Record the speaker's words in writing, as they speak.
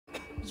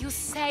You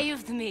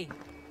saved me.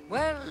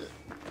 Well...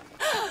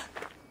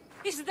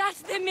 Is that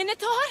the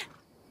Minotaur?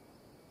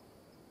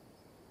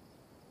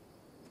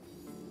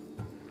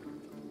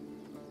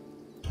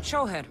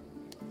 show her.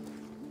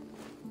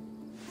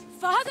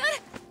 Father?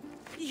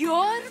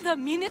 You're the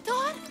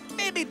Minotaur?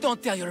 Maybe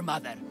don't tell your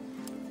mother.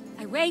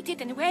 I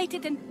waited and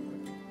waited and...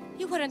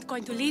 You weren't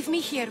going to leave me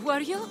here,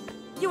 were you?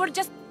 You were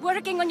just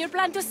working on your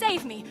plan to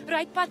save me,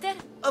 right, Pater?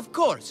 Of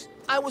course.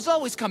 I was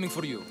always coming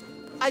for you.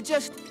 I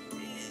just...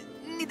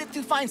 needed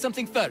to find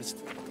something first.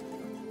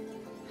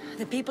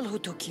 The people who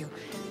took you.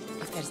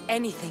 If there's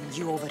anything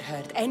you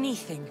overheard,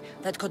 anything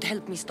that could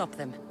help me stop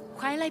them.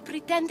 While I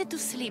pretended to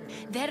sleep,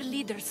 their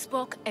leader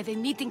spoke of a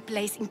meeting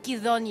place in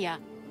Kidonia.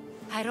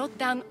 I wrote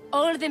down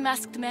all the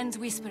masked men's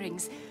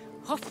whisperings.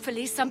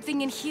 Hopefully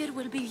something in here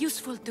will be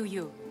useful to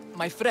you.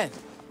 My friend,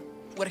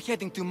 we're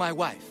heading to my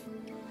wife.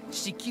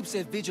 She keeps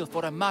a vigil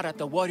for Amara at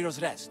the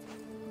Warrior's Rest.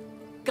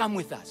 Come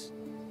with us.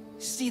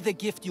 See the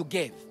gift you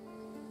gave.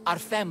 Our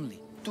family,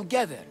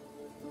 together.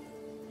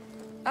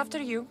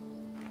 After you.